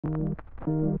Hey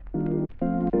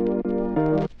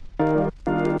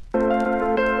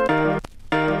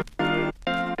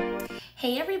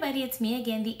everybody, it's me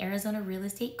again, the Arizona Real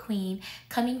Estate Queen,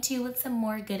 coming to you with some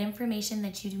more good information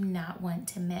that you do not want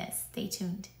to miss. Stay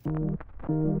tuned.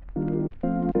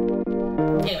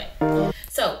 Anyway,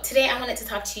 so today I wanted to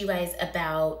talk to you guys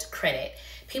about credit.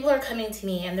 People are coming to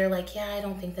me and they're like, yeah, I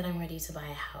don't think that I'm ready to buy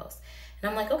a house. And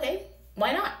I'm like, okay,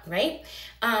 why not, right?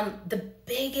 The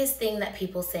biggest thing that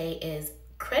people say is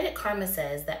Credit Karma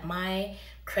says that my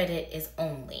credit is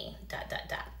only ...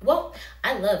 Well,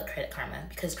 I love Credit Karma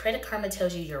because Credit Karma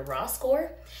tells you your raw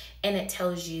score and it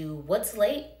tells you what's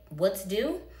late, what's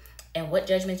due, and what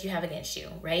judgments you have against you,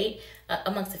 right?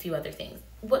 Amongst a few other things.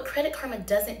 What Credit Karma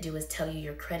doesn't do is tell you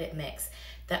your credit mix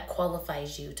that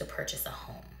qualifies you to purchase a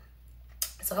home.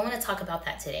 So I want to talk about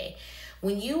that today.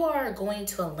 When you are going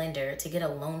to a lender to get a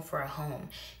loan for a home,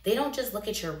 they don't just look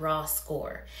at your raw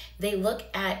score. They look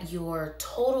at your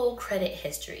total credit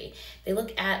history. They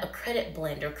look at a credit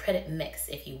blend or credit mix,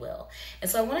 if you will. And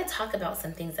so I want to talk about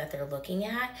some things that they're looking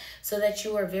at so that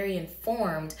you are very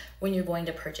informed when you're going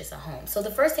to purchase a home. So the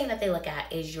first thing that they look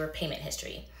at is your payment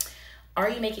history.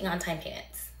 Are you making on-time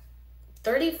payments?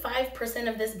 35%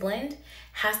 of this blend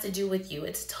has to do with you.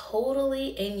 It's totally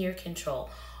in your control.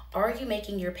 Are you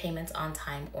making your payments on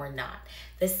time or not?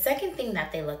 The second thing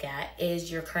that they look at is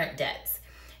your current debts.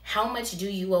 How much do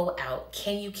you owe out?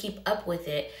 Can you keep up with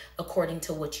it according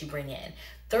to what you bring in?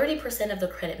 30% of the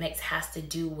credit mix has to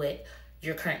do with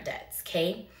your current debts,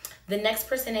 okay? The next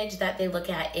percentage that they look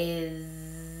at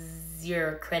is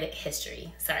your credit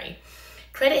history.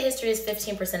 Credit history is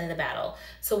 15% of the battle.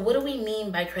 So what do we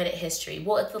mean by credit history?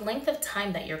 Well, it's the length of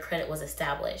time that your credit was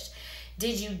established.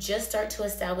 Did you just start to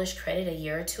establish credit a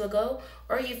year or two ago?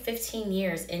 Or are you 15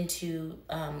 years into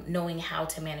knowing how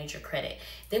to manage your credit?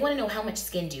 They want to know how much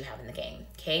skin do you have in the game,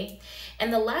 okay?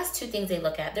 And the last two things they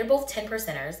look at, they're both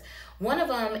 10%ers. One of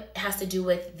them has to do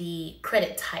with the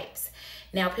credit types.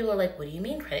 Now, people are like, what do you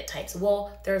mean credit types?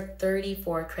 Well, there are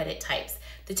 34 credit types.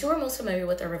 The two we're most familiar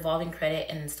with are revolving credit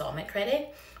and installment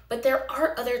credit, but there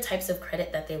are other types of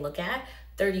credit that they look at,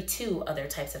 32 other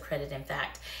types of credit, in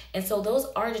fact. And so those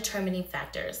are determining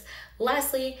factors.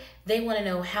 Lastly, they want to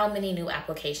know how many new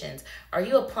applications. Are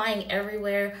you applying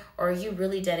everywhere or are you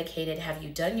really dedicated? Have you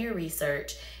done your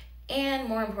research? And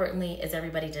more importantly, is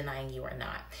everybody denying you or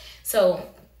not? So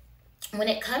when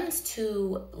it comes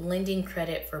to lending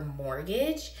credit for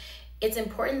mortgage, it's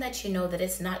important that you know that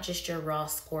it's not just your raw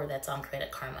score that's on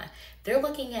Credit Karma. They're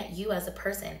looking at you as a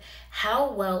person.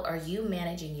 How well are you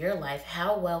managing your life?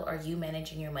 How well are you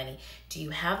managing your money? Do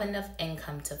you have enough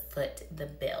income to foot the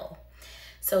bill?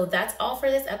 So that's all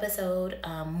for this episode.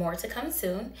 More to come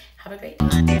soon. Have a great day.